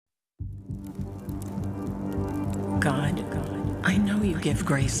God, I know you give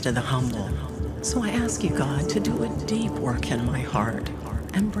grace to the humble, so I ask you, God, to do a deep work in my heart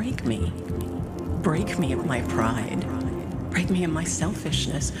and break me. Break me of my pride. Break me of my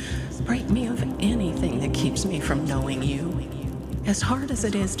selfishness. Break me of anything that keeps me from knowing you. As hard as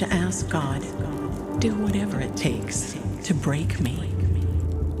it is to ask God, do whatever it takes to break me.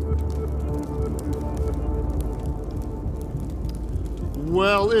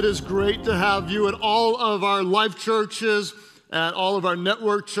 Well, it is great to have you at all of our life churches, at all of our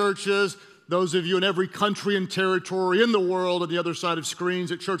network churches, those of you in every country and territory in the world on the other side of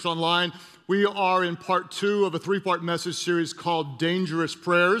screens at Church Online. We are in part 2 of a 3-part message series called Dangerous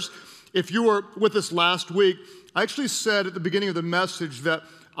Prayers. If you were with us last week, I actually said at the beginning of the message that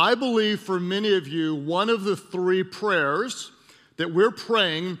I believe for many of you, one of the 3 prayers that we're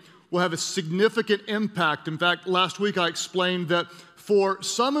praying will have a significant impact. In fact, last week I explained that for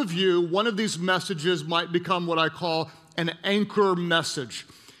some of you, one of these messages might become what I call an anchor message.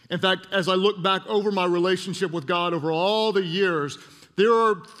 In fact, as I look back over my relationship with God over all the years, there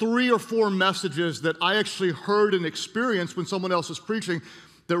are 3 or 4 messages that I actually heard and experienced when someone else was preaching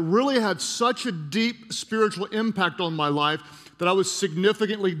that really had such a deep spiritual impact on my life that I was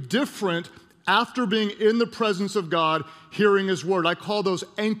significantly different after being in the presence of God, hearing His Word. I call those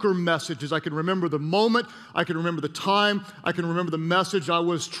anchor messages. I can remember the moment, I can remember the time, I can remember the message. I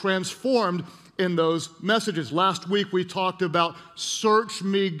was transformed in those messages. Last week we talked about search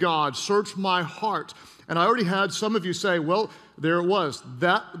me, God, search my heart. And I already had some of you say, well, there it was.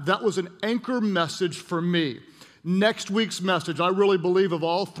 That was an anchor message for me. Next week's message, I really believe of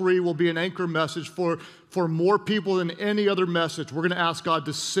all 3, will be an anchor message for more people than any other message. We're going to ask God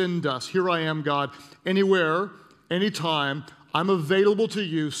to send us. Here I am, God. Anywhere, anytime, I'm available to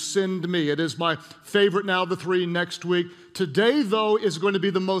you. Send me. It is my favorite now of the 3 next week. Today, though, is going to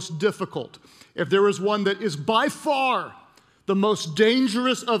be the most difficult. If there is one that is by far the most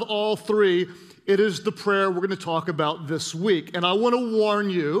dangerous of all 3, it is the prayer we're going to talk about this week. And I want to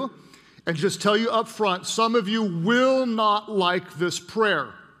warn you and just tell you up front, some of you will not like this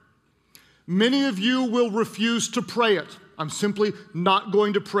prayer. Many of you will refuse to pray it. I'm simply not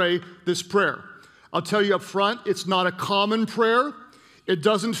going to pray this prayer. I'll tell you up front, it's not a common prayer. It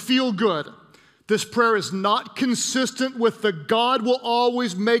doesn't feel good. This prayer is not consistent with the God will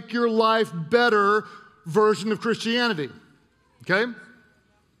always make your life better version of Christianity. Okay?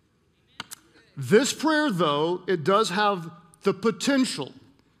 This prayer, though, it does have the potential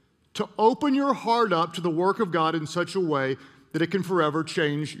to open your heart up to the work of God in such a way that it can forever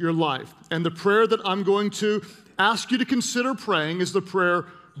change your life. And the prayer that I'm going to ask you to consider praying is the prayer,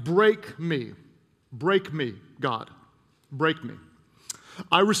 break me. Break me, God. Break me.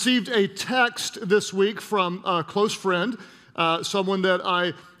 I received a text this week from a close friend, someone that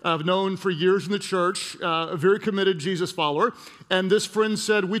I have known for years in the church, a very committed Jesus follower. And this friend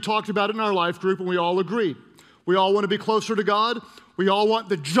said, we talked about it in our life group and we all agreed. We all want to be closer to God. We all want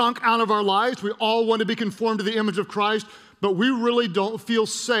the junk out of our lives. We all want to be conformed to the image of Christ. But we really don't feel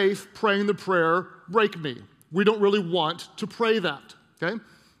safe praying the prayer, break me. We don't really want to pray that, okay?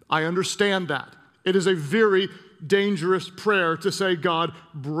 I understand that. It is a very dangerous prayer to say, God,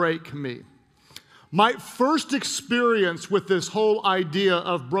 break me. My first experience with this whole idea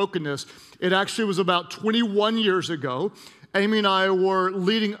of brokenness, it actually was about 21 years ago. Amy and I were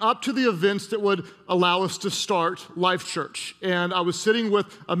leading up to the events that would allow us to start Life Church. And I was sitting with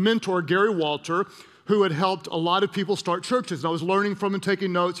a mentor, Gary Walter, who had helped a lot of people start churches. And I was learning from him,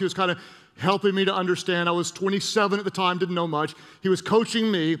 taking notes. He was kind of helping me to understand. I was 27 at the time, didn't know much. He was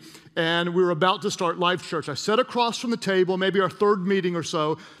coaching me, and we were about to start Life Church. I sat across from the table, maybe our 3rd meeting or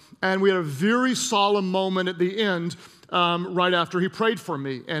so, and we had a very solemn moment at the end right after he prayed for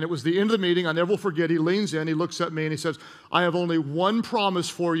me. And it was the end of the meeting. I never will forget. He leans in, he looks at me, and he says, I have only one promise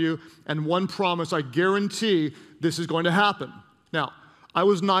for you, and one promise I guarantee this is going to happen. Now, I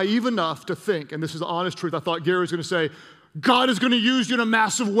was naive enough to think, and this is the honest truth, I thought Gary was going to say, God is going to use you in a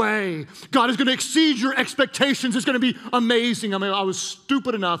massive way. God is going to exceed your expectations. It's going to be amazing. I mean, I was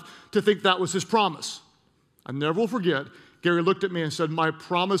stupid enough to think that was his promise. I never will forget, Gary looked at me and said, my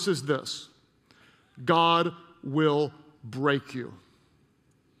promise is this: God will break you. I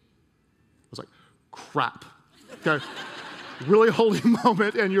was like, crap. Okay. Really holy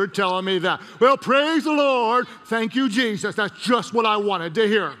moment, and you're telling me that. Well, praise the Lord. Thank you, Jesus. That's just what I wanted to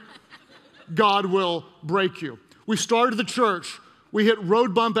hear. God will break you. We started the church. We hit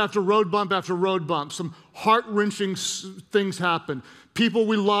road bump after road bump after road bump. Some heart-wrenching things happened. People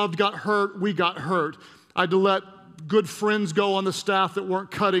we loved got hurt. We got hurt. I had to let good friends go on the staff that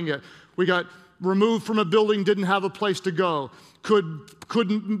weren't cutting it. We got removed from a building, didn't have a place to go.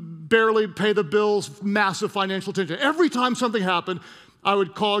 Couldn't barely pay the bills, massive financial tension. Every time something happened, I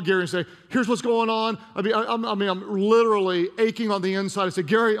would call Gary and say, here's what's going on. I'm literally aching on the inside. I said,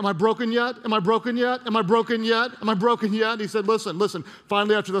 Gary, am I broken yet? Am I broken yet? Am I broken yet? Am I broken yet? And he said, listen.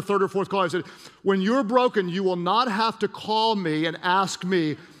 Finally, after the third or fourth call, I said, when you're broken, you will not have to call me and ask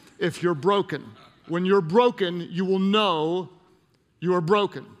me if you're broken. When you're broken, you will know you are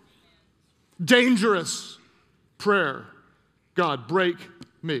broken. Dangerous prayer. God, break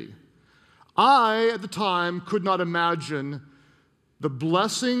me. I, at the time, could not imagine the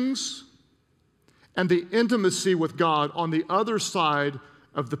blessings and the intimacy with God on the other side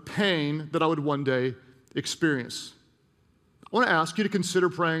of the pain that I would one day experience. I want to ask you to consider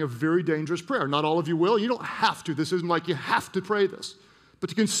praying a very dangerous prayer. Not all of you will. You don't have to. This isn't like you have to pray this. But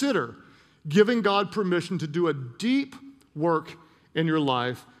to consider giving God permission to do a deep work in your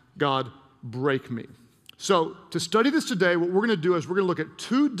life. God, break me. So to study this today, what we're going to do is we're going to look at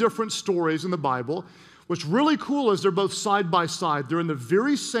two different stories in the Bible. What's really cool is they're both side by side. They're in the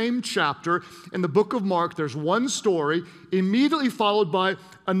very same chapter. In the book of Mark, there's one story immediately followed by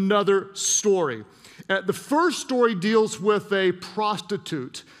another story. The first story deals with a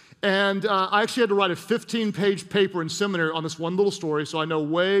prostitute. And I actually had to write a 15-page paper in seminary on this one little story, so I know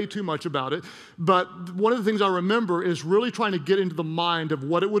way too much about it. But one of the things I remember is really trying to get into the mind of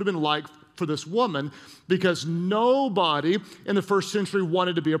what it would have been like for this woman, because nobody in the first century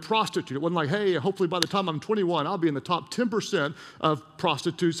wanted to be a prostitute. It wasn't like, hey, hopefully by the time I'm 21, I'll be in the top 10% of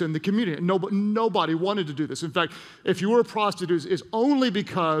prostitutes in the community. Nobody wanted to do this. In fact, if you were a prostitute, it's only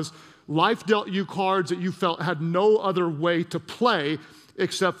because life dealt you cards that you felt had no other way to play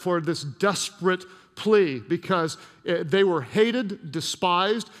except for this desperate plea, because they were hated,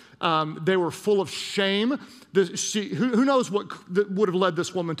 despised, they were full of shame. Who knows what would have led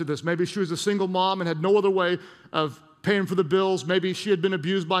this woman to this? Maybe she was a single mom and had no other way of paying for the bills. Maybe she had been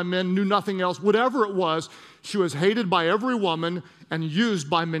abused by men, knew nothing else. Whatever it was, she was hated by every woman and used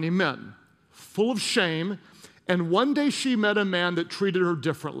by many men. Full of shame. And one day she met a man that treated her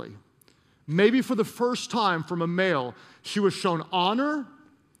differently. Maybe for the first time from a male, she was shown honor,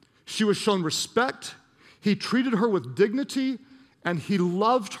 she was shown respect, he treated her with dignity, and he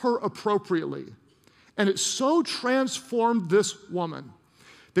loved her appropriately. And it so transformed this woman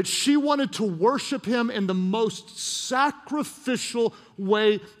that she wanted to worship him in the most sacrificial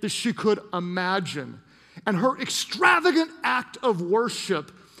way that she could imagine. And her extravagant act of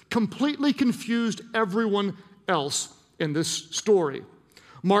worship completely confused everyone else in this story.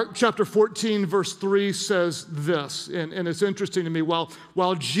 Mark chapter 14, verse 3 says this, and it's interesting to me.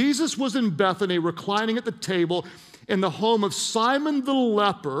 While Jesus was in Bethany reclining at the table in the home of Simon the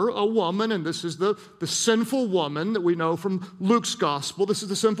leper, a woman, and this is the sinful woman that we know from Luke's gospel. This is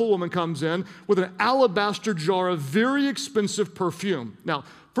the sinful woman comes in with an alabaster jar of very expensive perfume. Now,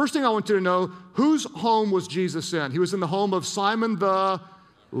 first thing I want you to know, whose home was Jesus in? He was in the home of Simon the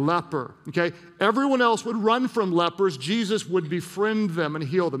leper, okay? Everyone else would run from lepers. Jesus would befriend them and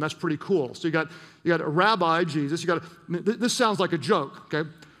heal them. That's pretty cool. So you got a rabbi, Jesus. This sounds like a joke, okay?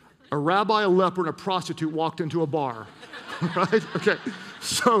 A rabbi, a leper, and a prostitute walked into a bar, right? Okay,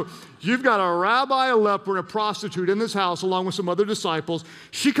 so you've got a rabbi, a leper, and a prostitute in this house along with some other disciples.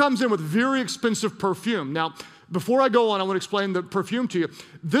 She comes in with very expensive perfume. Now, before I go on, I want to explain the perfume to you.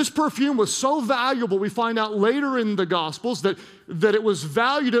 This perfume was so valuable, we find out later in the Gospels that it was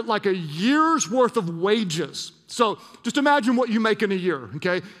valued at like a year's worth of wages. So just imagine what you make in a year,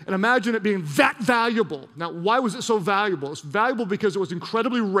 okay? And imagine it being that valuable. Now, why was it so valuable? It's valuable because it was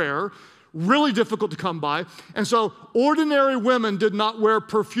incredibly rare, really difficult to come by. And so ordinary women did not wear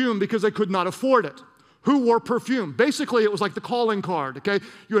perfume because they could not afford it. Who wore perfume? Basically, it was like the calling card, okay?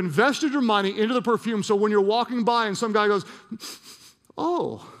 You invested your money into the perfume, so when you're walking by and some guy goes,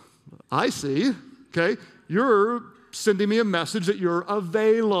 oh, I see, okay? You're sending me a message that you're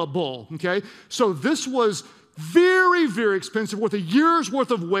available, okay? So this was very, very expensive, worth a year's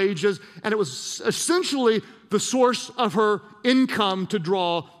worth of wages, and it was essentially the source of her income to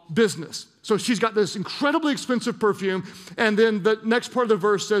draw business. So she's got this incredibly expensive perfume, and then the next part of the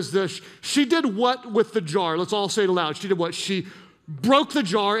verse says this, she did what with the jar? Let's all say it aloud. She did what? She broke the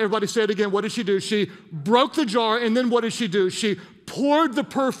jar. Everybody say it again. What did she do? She broke the jar, and then what did she do? She poured the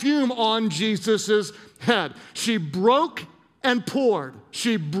perfume on Jesus's head. She broke and poured.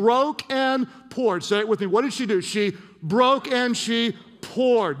 She broke and poured. Say it with me. What did she do? She broke and she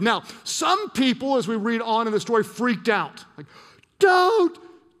poured. Now, some people, as we read on in the story, freaked out. Like, don't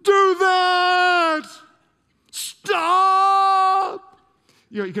do that! Stop!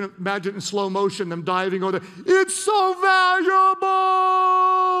 You know, you can imagine in slow motion them diving over there. It's so valuable!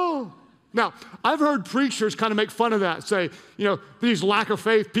 Now, I've heard preachers kind of make fun of that, say, these lack of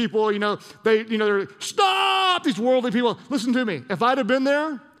faith people, they're, stop, these worldly people. Listen to me. If I'd have been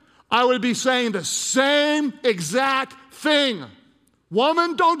there, I would be saying the same exact thing.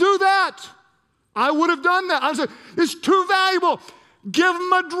 Woman, don't do that. I would have done that. I said, it's too valuable. Give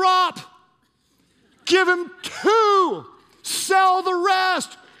him a drop. Give him 2. Sell the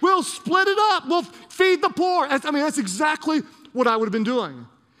rest. We'll split it up. We'll feed the poor. That's exactly what I would have been doing.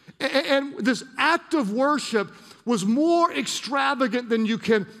 And this act of worship was more extravagant than you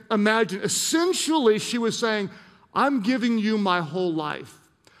can imagine. Essentially, she was saying, I'm giving you my whole life.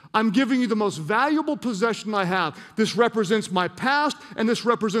 I'm giving you the most valuable possession I have. This represents my past, and this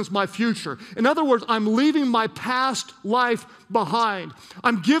represents my future. In other words, I'm leaving my past life behind.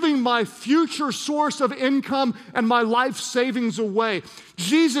 I'm giving my future source of income and my life savings away.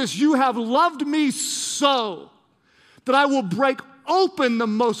 Jesus, you have loved me so that I will break open the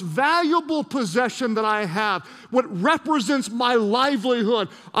most valuable possession that I have, what represents my livelihood.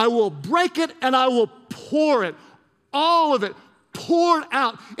 I will break it and I will pour it, all of it, poured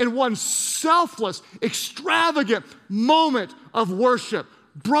out in one selfless, extravagant moment of worship,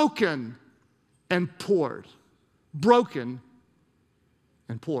 broken and poured. Broken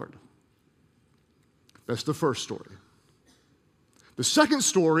and poured. That's the first story. The second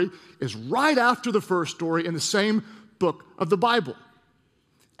story is right after the first story in the same book of the Bible.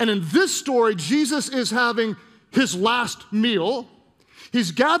 And in this story, Jesus is having his last meal.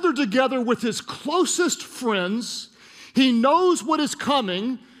 He's gathered together with his closest friends. He knows what is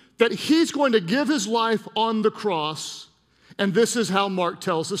coming, that he's going to give his life on the cross. And this is how Mark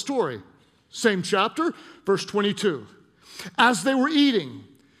tells the story. Same chapter, verse 22. As they were eating,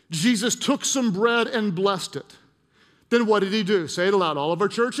 Jesus took some bread and blessed it. Then what did he do? Say it aloud, all of our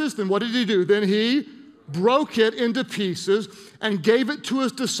churches. Then what did he do? Then he broke it into pieces and gave it to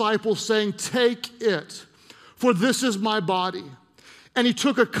his disciples, saying, take it, for this is my body. And he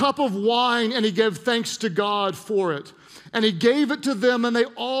took a cup of wine and he gave thanks to God for it. And he gave it to them and they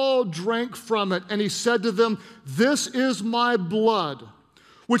all drank from it. And he said to them, this is my blood,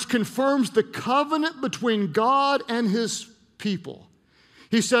 which confirms the covenant between God and his people.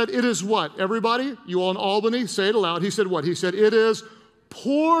 He said, it is what? Everybody, you all in Albany, say it aloud. He said what? He said, it is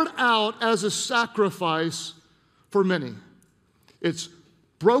poured out as a sacrifice for many. It's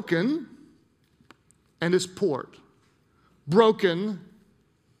broken and it's poured. Broken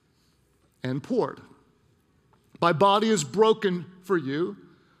and poured. My body is broken for you.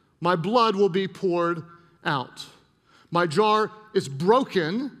 My blood will be poured out. My jar is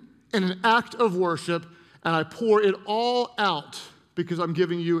broken in an act of worship, and I pour it all out because I'm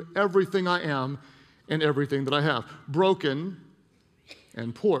giving you everything I am and everything that I have. Broken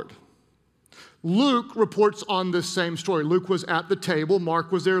and poured. Luke reports on this same story. Luke was at the table.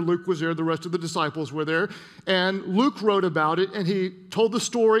 Mark was there. Luke was there. The rest of the disciples were there. And Luke wrote about it, and he told the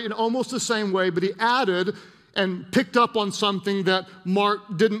story in almost the same way, but he added and picked up on something that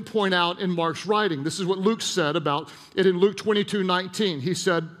Mark didn't point out in Mark's writing. This is what Luke said about it in Luke 22:19. He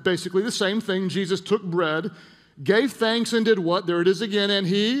said basically the same thing. Jesus took bread, gave thanks and did what? There it is again. And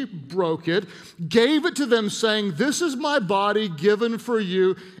he broke it, gave it to them saying, this is my body given for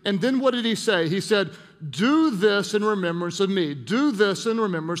you. And then what did he say? He said, do this in remembrance of me. Do this in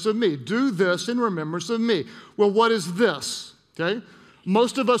remembrance of me. Do this in remembrance of me. Well, what is this? Okay?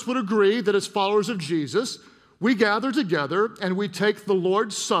 Most of us would agree that as followers of Jesus, we gather together and we take the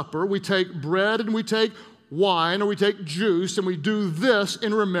Lord's Supper. We take bread and we take wine or we take juice, and we do this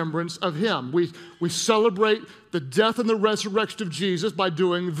in remembrance of him. We celebrate the death and the resurrection of Jesus by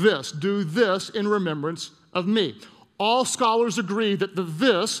doing this. Do this in remembrance of me. All scholars agree that the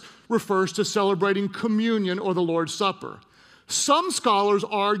this refers to celebrating communion or the Lord's Supper. Some scholars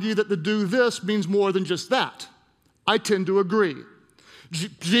argue that the do this means more than just that. I tend to agree.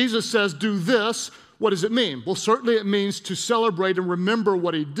 Jesus says, do this. What does it mean? Well, certainly it means to celebrate and remember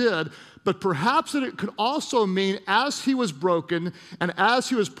what he did, but perhaps it could also mean as he was broken and as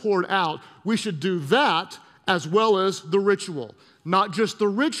he was poured out, we should do that as well as the ritual. Not just the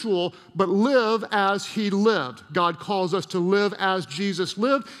ritual, but live as he lived. God calls us to live as Jesus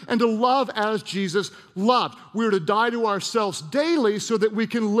lived and to love as Jesus loved. We're to die to ourselves daily so that we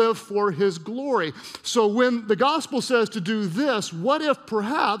can live for his glory. So when the gospel says to do this, what if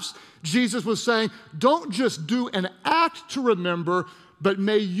perhaps Jesus was saying, don't just do an act to remember, but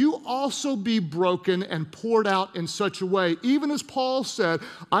may you also be broken and poured out in such a way, even as Paul said,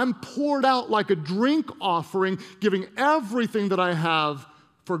 I'm poured out like a drink offering, giving everything that I have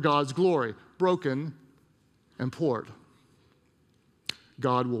for God's glory. Broken and poured.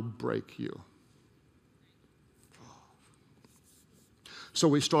 God will break you. So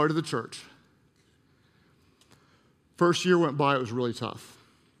we started the church. First year went by, it was really tough.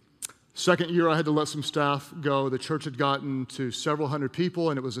 Second year, I had to let some staff go. The church had gotten to several hundred people,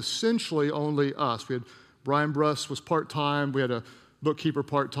 and it was essentially only us. We had Brian Bruss was part-time. We had a bookkeeper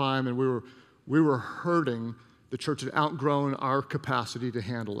part-time, and we were hurting. The church had outgrown our capacity to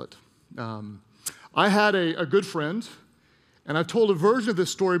handle it. I had a good friend, and I've told a version of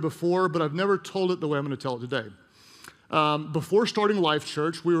this story before, but I've never told it the way I'm going to tell it today. Before starting Life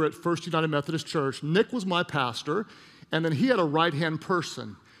Church, we were at First United Methodist Church. Nick was my pastor, and then he had a right-hand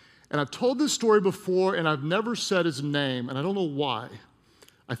person. And I've told this story before, and I've never said his name, and I don't know why.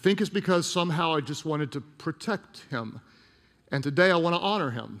 I think it's because somehow I just wanted to protect him. And today I want to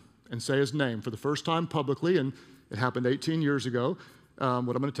honor him and say his name for the first time publicly, and it happened 18 years ago. What I'm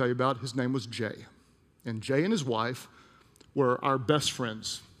going to tell you about, his name was Jay. And Jay and his wife were our best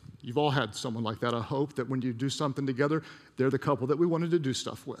friends. You've all had someone like that. I hope that when you do something together, they're the couple that we wanted to do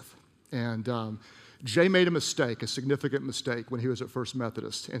stuff with. And Jay made a mistake, a significant mistake, when he was at First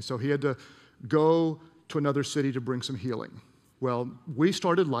Methodist. And so he had to go to another city to bring some healing. Well, we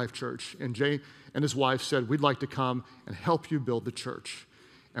started Life Church, and Jay and his wife said, we'd like to come and help you build the church.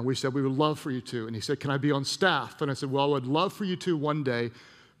 And we said, we would love for you to. And he said, can I be on staff? And I said, well, I would love for you to one day,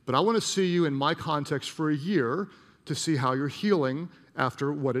 but I want to see you in my context for a year to see how you're healing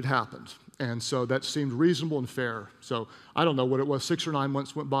after what had happened. And so that seemed reasonable and fair. So I don't know what it was, 6 or 9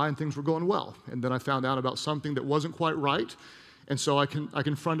 months went by and things were going well. And then I found out about something that wasn't quite right. And so I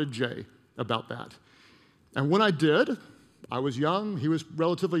confronted Jay about that. And when I did, I was young, he was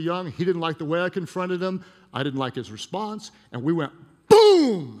relatively young. He didn't like the way I confronted him. I didn't like his response. And we went,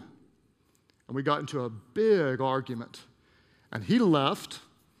 boom! And we got into a big argument. And he left,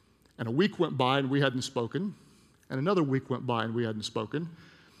 and a week went by and we hadn't spoken. And another week went by and we hadn't spoken.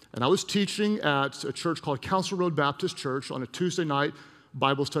 And I was teaching at a church called Council Road Baptist Church on a Tuesday night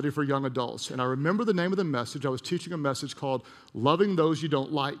Bible study for young adults. And I remember the name of the message. I was teaching a message called Loving Those You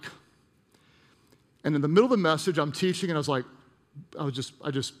Don't Like. And in the middle of the message, I'm teaching, and I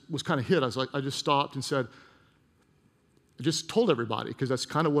just was kind of hit. I just stopped and said, I just told everybody, because that's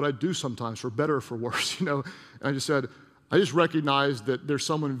kind of what I do sometimes, for better or for worse, you know. And I just said, I just recognize that there's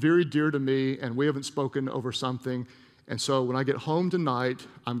someone very dear to me, and we haven't spoken over something. And so when I get home tonight,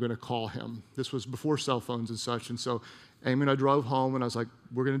 I'm going to call him. This was before cell phones and such. And so Amy and I drove home, and I was like,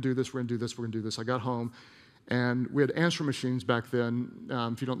 we're going to do this, we're going to do this, we're going to do this. I got home, and we had answer machines back then.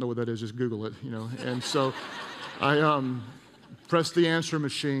 If you don't know what that is, just Google it, you know. And so I pressed the answer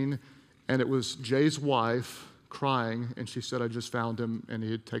machine, and it was Jay's wife crying, and she said, I just found him, and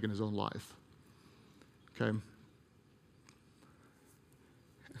he had taken his own life. Okay.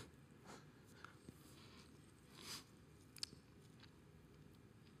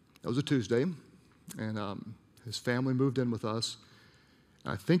 That was a Tuesday, and his family moved in with us.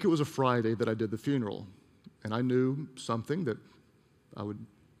 I think it was a Friday that I did the funeral, and I knew something that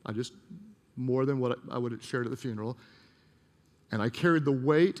I just, more than what I would have shared at the funeral, and I carried the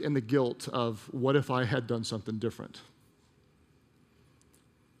weight and the guilt of what if I had done something different.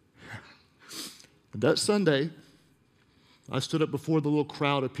 And that Sunday, I stood up before the little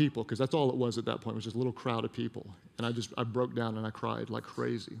crowd of people, because that's all it was at that point, was just a little crowd of people, and I broke down and I cried like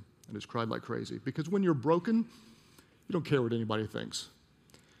crazy. I just cried like crazy. Because when you're broken, you don't care what anybody thinks.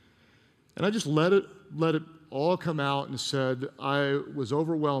 And I just let it all come out and said, I was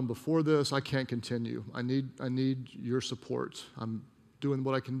overwhelmed before this. I can't continue. I need your support. I'm doing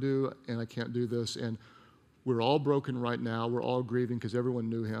what I can do, and I can't do this. And we're all broken right now. We're all grieving because everyone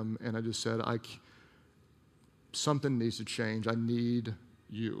knew him. And I just said, something needs to change. I need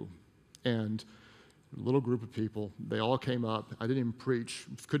you. And a little group of people, they all came up. I didn't even preach,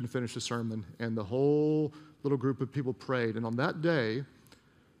 couldn't finish the sermon. And the whole little group of people prayed. And on that day,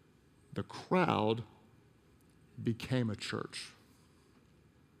 the crowd became a church.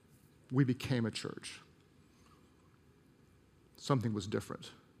 We became a church. Something was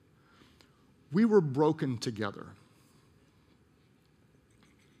different. We were broken together.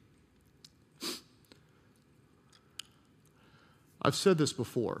 I've said this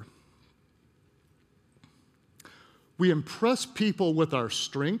before. We impress people with our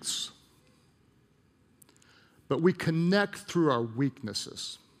strengths, but we connect through our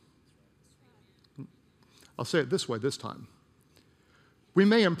weaknesses. I'll say it this way this time. We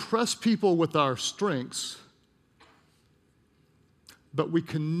may impress people with our strengths, but we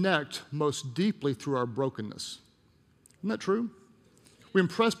connect most deeply through our brokenness. Isn't that true? We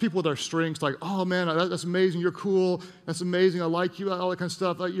impress people with our strengths, like, oh man, that's amazing, you're cool, that's amazing, I like you, all that kind of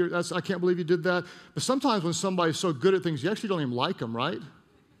stuff. I can't believe you did that. But sometimes when somebody's so good at things, you actually don't even like them, right?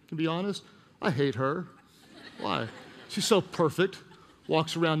 To be honest, I hate her. Why? She's so perfect.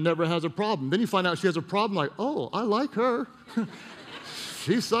 walks around, never has a problem. Then you find out she has a problem, like, oh, I like her.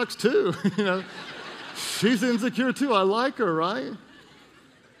 She sucks too, you know. She's insecure too. I like her, right?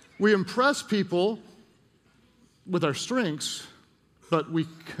 We impress people with our strengths, but we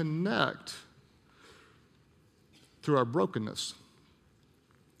connect through our brokenness.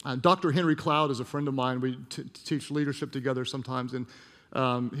 Dr. Henry Cloud is a friend of mine. We teach leadership together sometimes, and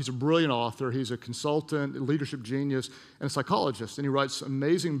he's a brilliant author. He's a consultant, a leadership genius, and a psychologist, and he writes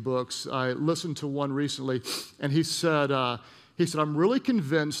amazing books. I listened to one recently, and he said, I'm really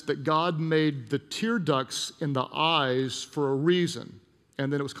convinced that God made the tear ducts in the eyes for a reason.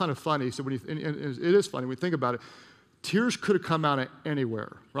 And then it was kind of funny. He said, and it is funny when you think about it. Tears could have come out of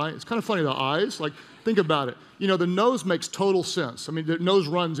anywhere, right? It's kind of funny, the eyes, like, think about it. You know, the nose makes total sense. I mean, the nose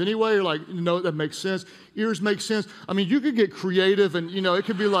runs anyway, you're like, you know, that makes sense. Ears make sense. I mean, you could get creative and, you know, it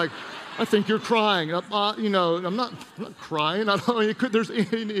could be like, I think you're crying. You know, I'm not crying. I mean, it could,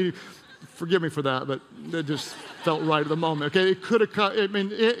 forgive me for that, but it just felt right at the moment. Okay, it could have come, I mean,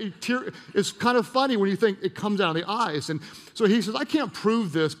 it's kind of funny when you think it comes out of the eyes. And so he says, I can't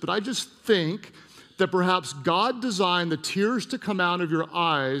prove this, but I just think that perhaps God designed the tears to come out of your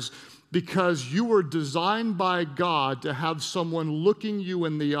eyes because you were designed by God to have someone looking you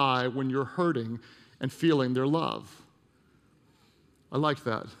in the eye when you're hurting and feeling their love. I like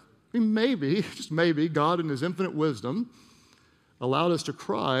that. I mean, maybe, just maybe, God in his infinite wisdom allowed us to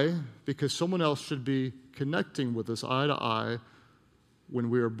cry because someone else should be connecting with us eye to eye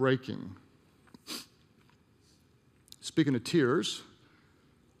when we are breaking. Speaking of tears,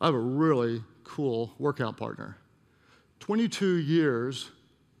 I have a really cool workout partner. 22 years,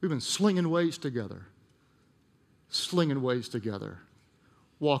 we've been slinging weights together,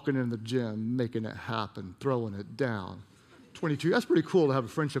 walking in the gym, making it happen, throwing it down. 22, that's pretty cool to have a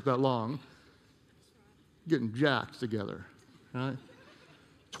friendship that long, getting jacked together, right?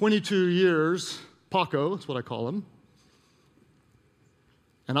 22 years, Paco, that's what I call him,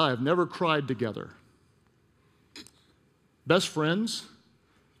 and I have never cried together. Best friends,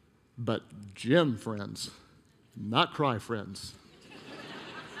 but gym friends, not cry friends.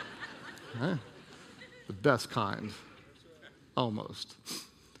 Right? The best kind, almost.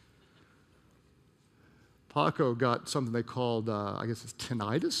 Paco got something they called, I guess it's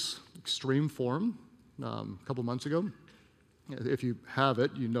tinnitus, extreme form, a couple months ago. If you have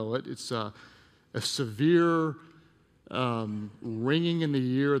it, you know it. It's a severe ringing in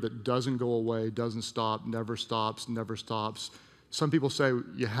the ear that doesn't go away, doesn't stop, never stops, never stops. Some people say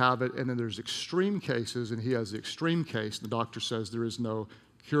you have it, and then there's extreme cases, and he has the extreme case. The doctor says there is no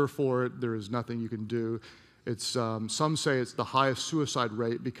cure for it. There is nothing you can do. It's some say it's the highest suicide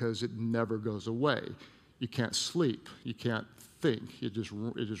rate because it never goes away. You can't sleep. You can't think. It just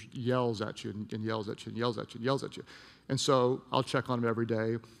yells at you and yells at you and yells at you and yells at you. And so I'll check on him every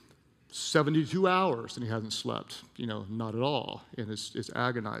day. 72 hours, and he hasn't slept. You know, not at all, and it's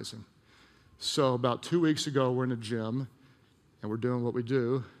agonizing. So about 2 weeks ago, we're in a gym, and we're doing what we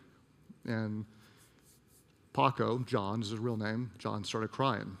do, and Paco, John is his real name, John started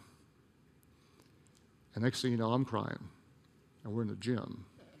crying. And next thing you know, I'm crying, and we're in the gym.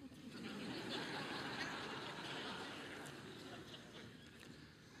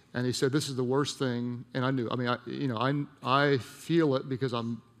 And he said, this is the worst thing, and I knew, I feel it because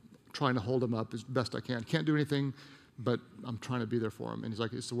I'm trying to hold him up as best I can. Can't do anything, but I'm trying to be there for him. And he's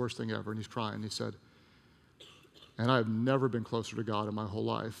like, it's the worst thing ever, and he's crying. He said, and I've never been closer to God in my whole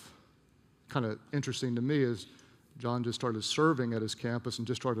life. Kind of interesting to me is John just started serving at his campus and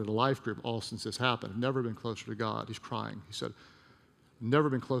just started a life group all since this happened. I've never been closer to God. He's crying. He said, never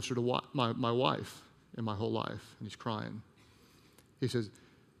been closer to my wife in my whole life, and he's crying. He says,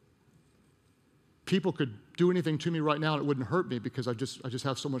 people could do anything to me right now and it wouldn't hurt me because I just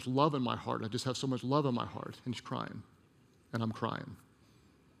have so much love in my heart. I just have so much love in my heart. And he's crying, and I'm crying.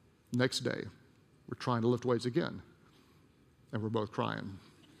 Next day, we're trying to lift weights again, and we're both crying.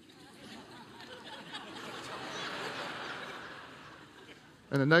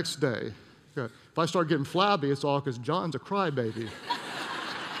 And the next day, if I start getting flabby, it's all because John's a crybaby.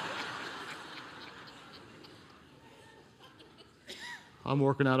 I'm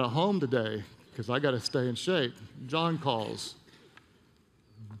working out at home today because I got to stay in shape. John calls.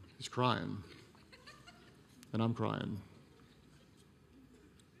 He's crying. And I'm crying.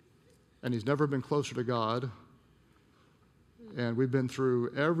 And he's never been closer to God. And we've been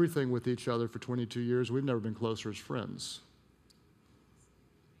through everything with each other for 22 years. We've never been closer as friends.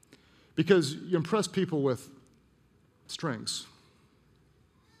 Because you impress people with strengths,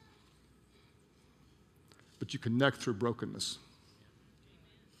 but you connect through brokenness.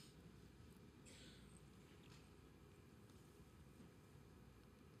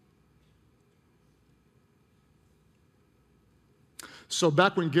 So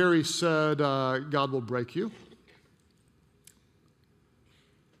back when Gary said, God will break you,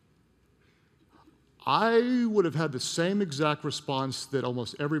 I would have had the same exact response that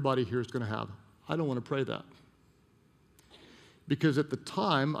almost everybody here is going to have. I don't want to pray that. Because at the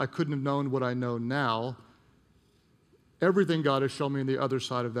time, I couldn't have known what I know now. Everything God has shown me on the other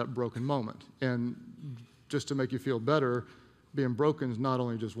side of that broken moment. And just to make you feel better, being broken is not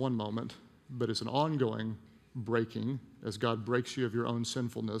only just one moment, but it's an ongoing breaking as God breaks you of your own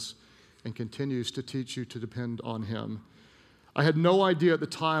sinfulness and continues to teach you to depend on Him. I had no idea at the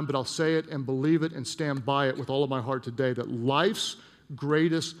time, but I'll say it and believe it and stand by it with all of my heart today, that life's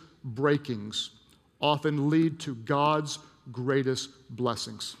greatest breakings often lead to God's greatest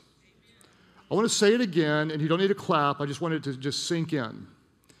blessings. I want to say it again, and you don't need to clap, I just want it to just sink in,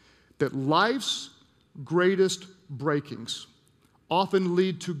 that life's greatest breakings often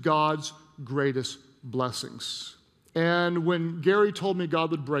lead to God's greatest blessings. And when Gary told me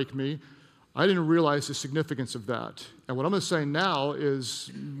God would break me, I didn't realize the significance of that. And what I'm going to say now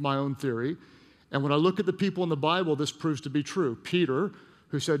is my own theory. And when I look at the people in the Bible, this proves to be true. Peter,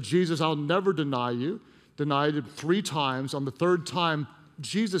 who said, Jesus, I'll never deny you, denied him 3 times. On the 3rd time,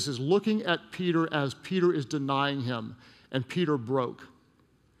 Jesus is looking at Peter as Peter is denying him, and Peter broke.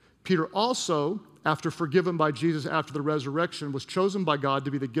 Peter also, after forgiven by Jesus after the resurrection, was chosen by God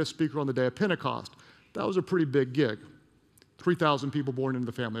to be the guest speaker on the day of Pentecost. That was a pretty big gig. 3,000 people born into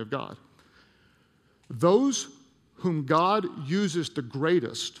the family of God. Those whom God uses the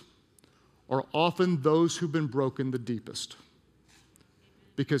greatest are often those who've been broken the deepest,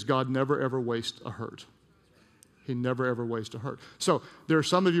 because God never ever wastes a hurt. He never ever wastes a hurt. So there are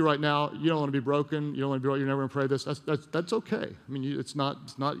some of you right now, you don't want to be broken, you don't want to be, you're never going to pray this. That's okay. I mean, it's not,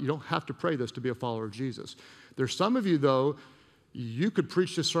 you don't have to pray this to be a follower of Jesus. There's some of you, though, you could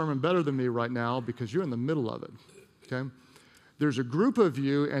preach this sermon better than me right now because you're in the middle of it, okay? There's a group of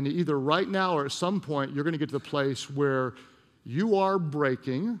you, and either right now or at some point, you're going to get to the place where you are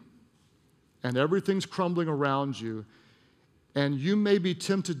breaking and everything's crumbling around you, and you may be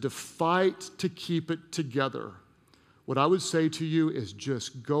tempted to fight to keep it together. What I would say to you is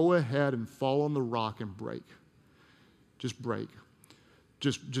just go ahead and fall on the rock and break. Just break.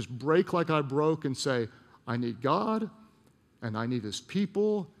 Just break like I broke and say, I need God, and I need His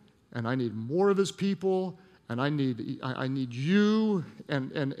people, and I need more of His people, and I need you,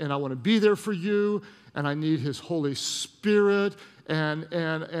 and I want to be there for you, and I need His Holy Spirit, and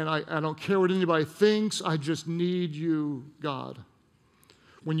I don't care what anybody thinks, I just need you, God.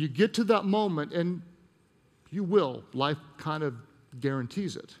 When you get to that moment, and you will, life kind of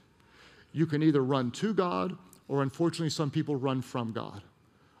guarantees it, you can either run to God, or unfortunately some people run from God.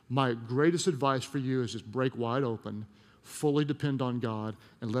 My greatest advice for you is just break wide open, fully depend on God,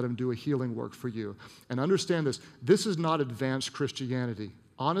 and let Him do a healing work for you. And understand this is not advanced Christianity.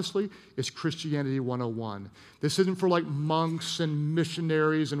 Honestly, it's Christianity 101. This isn't for like monks and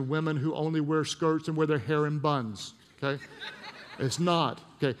missionaries and women who only wear skirts and wear their hair in buns, okay? It's not,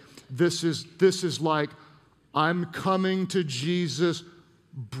 okay? This is like, I'm coming to Jesus,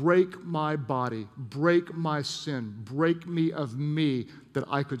 break my body, break my sin, break me of me, that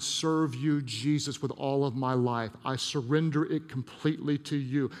I could serve you, Jesus, with all of my life. I surrender it completely to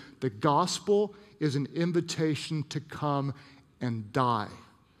you. The gospel is an invitation to come and die.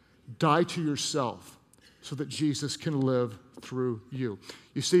 Die to yourself so that Jesus can live through you.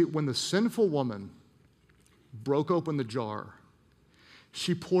 You see, when the sinful woman broke open the jar,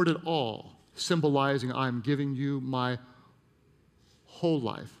 she poured it all, symbolizing, I'm giving you my whole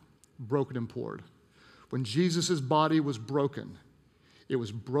life, broken and poured. When Jesus' body was broken, it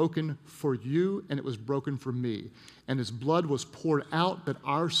was broken for you and it was broken for me. And His blood was poured out that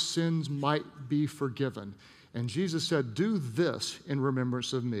our sins might be forgiven. And Jesus said, do this in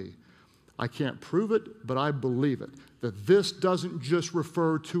remembrance of me. I can't prove it, but I believe it. That this doesn't just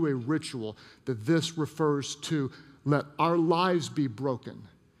refer to a ritual, that this refers to let our lives be broken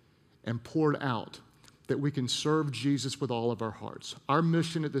and poured out, that we can serve Jesus with all of our hearts. Our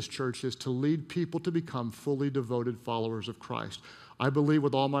mission at this church is to lead people to become fully devoted followers of Christ. I believe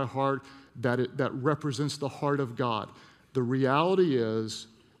with all my heart that that represents the heart of God. The reality is,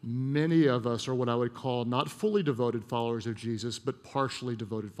 many of us are what I would call not fully devoted followers of Jesus, but partially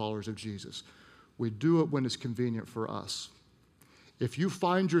devoted followers of Jesus. We do it when it's convenient for us. If you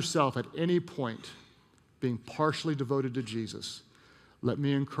find yourself at any point being partially devoted to Jesus, let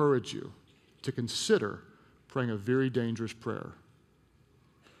me encourage you to consider praying a very dangerous prayer.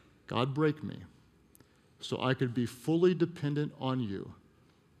 God, break me so I could be fully dependent on you.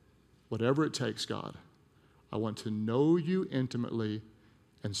 Whatever it takes, God. I want to know you intimately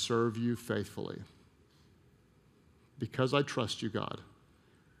and serve you faithfully. Because I trust you, God,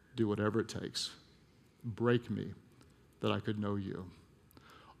 do whatever it takes. Break me that I could know you.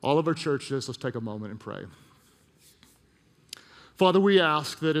 All of our churches, let's take a moment and pray. Father, we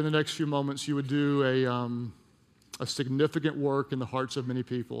ask that in the next few moments you would do a significant work in the hearts of many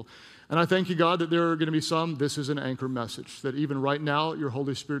people. And I thank you, God, that there are going to be some, this is an anchor message, that even right now your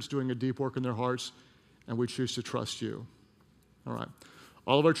Holy Spirit's doing a deep work in their hearts, and we choose to trust you. All right.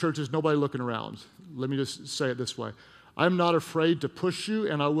 All of our churches, nobody looking around. Let me just say it this way. I'm not afraid to push you,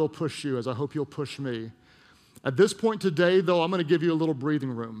 and I will push you, as I hope you'll push me. At this point today, though, I'm going to give you a little breathing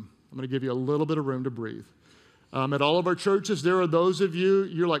room. I'm going to give you a little bit of room to breathe. At all of our churches, there are those of you,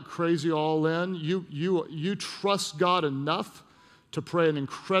 you're like crazy all in. You trust God enough to pray an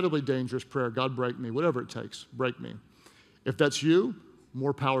incredibly dangerous prayer. God, break me, whatever it takes, break me. If that's you,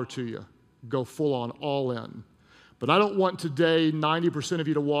 more power to you. Go full on, all in. But I don't want today 90% of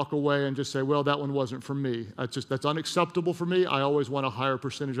you to walk away and just say, well, that one wasn't for me. That's unacceptable for me. I always want a higher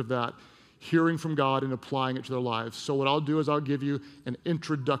percentage of that, hearing from God and applying it to their lives. So what I'll do is I'll give you an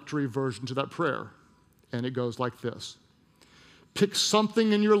introductory version to that prayer. And it goes like this. Pick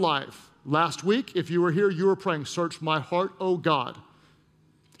something in your life. Last week, if you were here, you were praying, search my heart, oh God.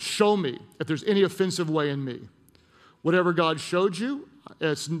 Show me if there's any offensive way in me. Whatever God showed you,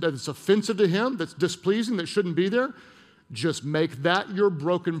 that's offensive to him, that's displeasing, that shouldn't be there, just make that your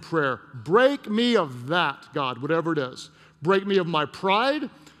broken prayer. Break me of that, God, whatever it is. Break me of my pride,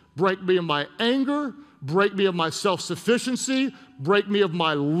 break me of my anger, break me of my self-sufficiency, break me of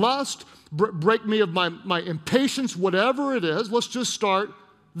my lust, break me of my impatience, whatever it is. Let's just start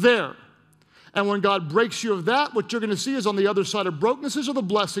there. And when God breaks you of that, what you're going to see is on the other side of brokennesses are the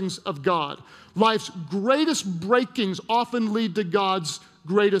blessings of God. Life's greatest breakings often lead to God's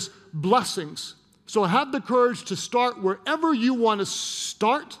greatest blessings. So have the courage to start wherever you want to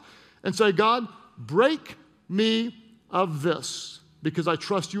start and say, God, break me of this, because I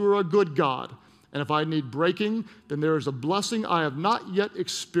trust you are a good God. And if I need breaking, then there is a blessing I have not yet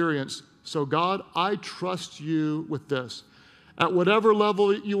experienced. So God, I trust you with this. At whatever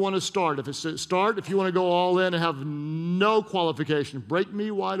level you want to start, if you want to go all in and have no qualification, break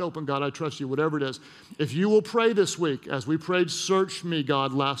me wide open, God, I trust you, whatever it is. If you will pray this week, as we prayed, search me,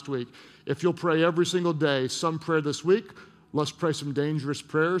 God, last week. If you'll pray every single day, some prayer this week, let's pray some dangerous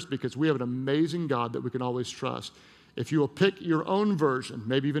prayers, because we have an amazing God that we can always trust. If you will pick your own version,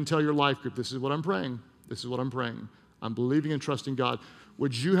 maybe even tell your life group, this is what I'm praying. This is what I'm praying. I'm believing and trusting God.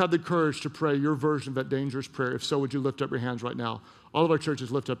 Would you have the courage to pray your version of that dangerous prayer? If so, would you lift up your hands right now? All of our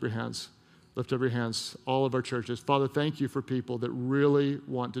churches, lift up your hands. Lift up your hands, all of our churches. Father, thank you for people that really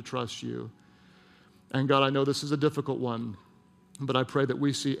want to trust you. And God, I know this is a difficult one, but I pray that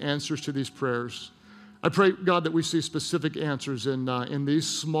we see answers to these prayers. I pray, God, that we see specific answers in these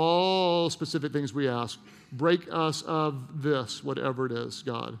small, specific things we ask. Break us of this, whatever it is,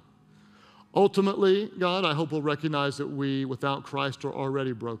 God. Ultimately, God, I hope we'll recognize that we, without Christ, are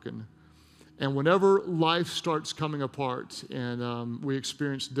already broken. And whenever life starts coming apart and we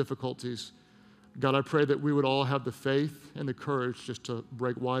experience difficulties, God, I pray that we would all have the faith and the courage just to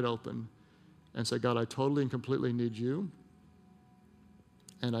break wide open and say, God, I totally and completely need you,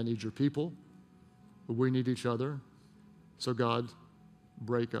 and I need your people. We need each other. So God,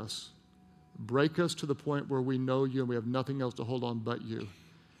 break us. Break us to the point where we know you and we have nothing else to hold on but you.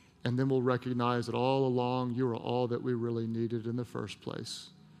 And then we'll recognize that all along you are all that we really needed in the first place.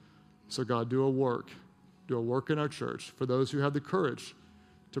 So God, do a work in our church for those who have the courage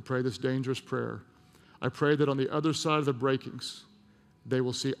to pray this dangerous prayer. I pray that on the other side of the breakings, they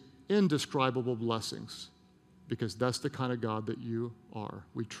will see indescribable blessings, because that's the kind of God that you are.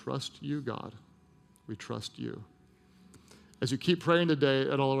 We trust you, God. We trust you. As you keep praying today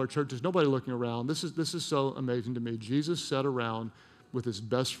at all of our churches, nobody looking around, this is so amazing to me. Jesus sat around with his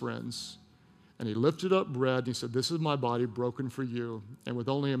best friends, and he lifted up bread, and he said, this is my body broken for you. And with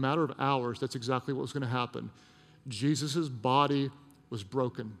only a matter of hours, that's exactly what was going to happen. Jesus' body was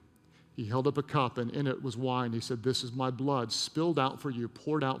broken. He held up a cup, and in it was wine. He said, this is my blood spilled out for you,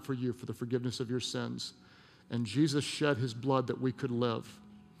 poured out for you for the forgiveness of your sins. And Jesus shed his blood that we could live.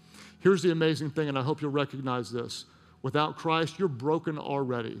 Here's the amazing thing, and I hope you'll recognize this. Without Christ, you're broken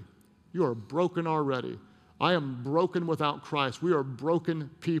already. You are broken already. I am broken without Christ. We are broken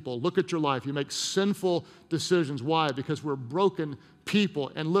people. Look at your life. You make sinful decisions. Why? Because we're broken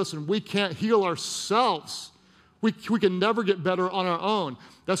people. And listen, we can't heal ourselves. We can never get better on our own.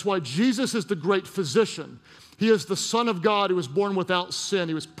 That's why Jesus is the great physician. He is the Son of God who was born without sin.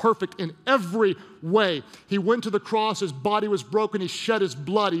 He was perfect in every way. He went to the cross. His body was broken. He shed his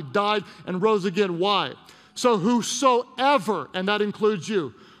blood. He died and rose again. Why? So whosoever, and that includes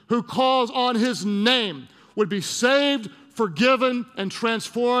you, who calls on his name would be saved forgiven, and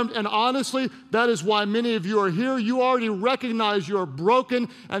transformed. And honestly, that is why many of you are here. You already recognize you are broken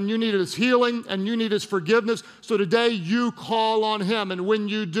and you need His healing and you need His forgiveness. So today you call on Him. And when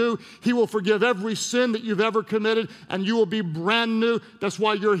you do, He will forgive every sin that you've ever committed and you will be brand new. That's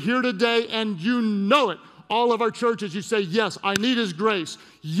why you're here today and you know it. All of our churches, you say, yes, I need His grace.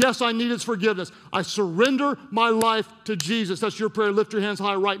 Yes, I need His forgiveness. I surrender my life to Jesus. That's your prayer. Lift your hands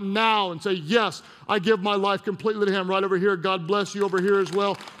high right now and say, yes, I give my life completely to Him. Right over here. God bless you over here as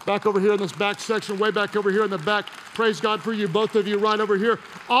well. Back over here in this back section, way back over here in the back. Praise God for you, both of you right over here.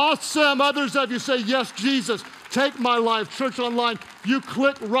 Awesome. Others of you say, yes, Jesus, take my life. Church Online, you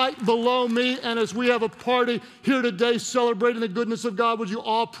click right below me. And as we have a party here today celebrating the goodness of God, would you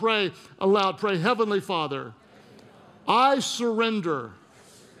all pray aloud? Pray, Heavenly Father, I surrender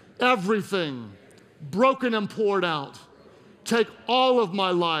everything broken and poured out. Take all of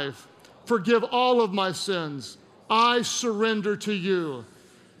my life. Forgive all of my sins. I surrender to you.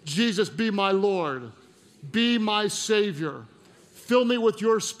 Jesus, be my Lord. Be my Savior. Fill me with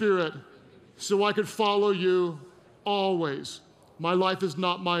your Spirit so I could follow you always. My life is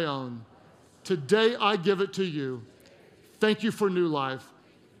not my own. Today I give it to you. Thank you for new life.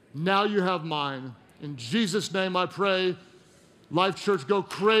 Now you have mine. In Jesus' name I pray. Life Church, go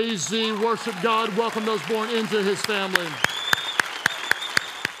crazy. Worship God. Welcome those born into His family.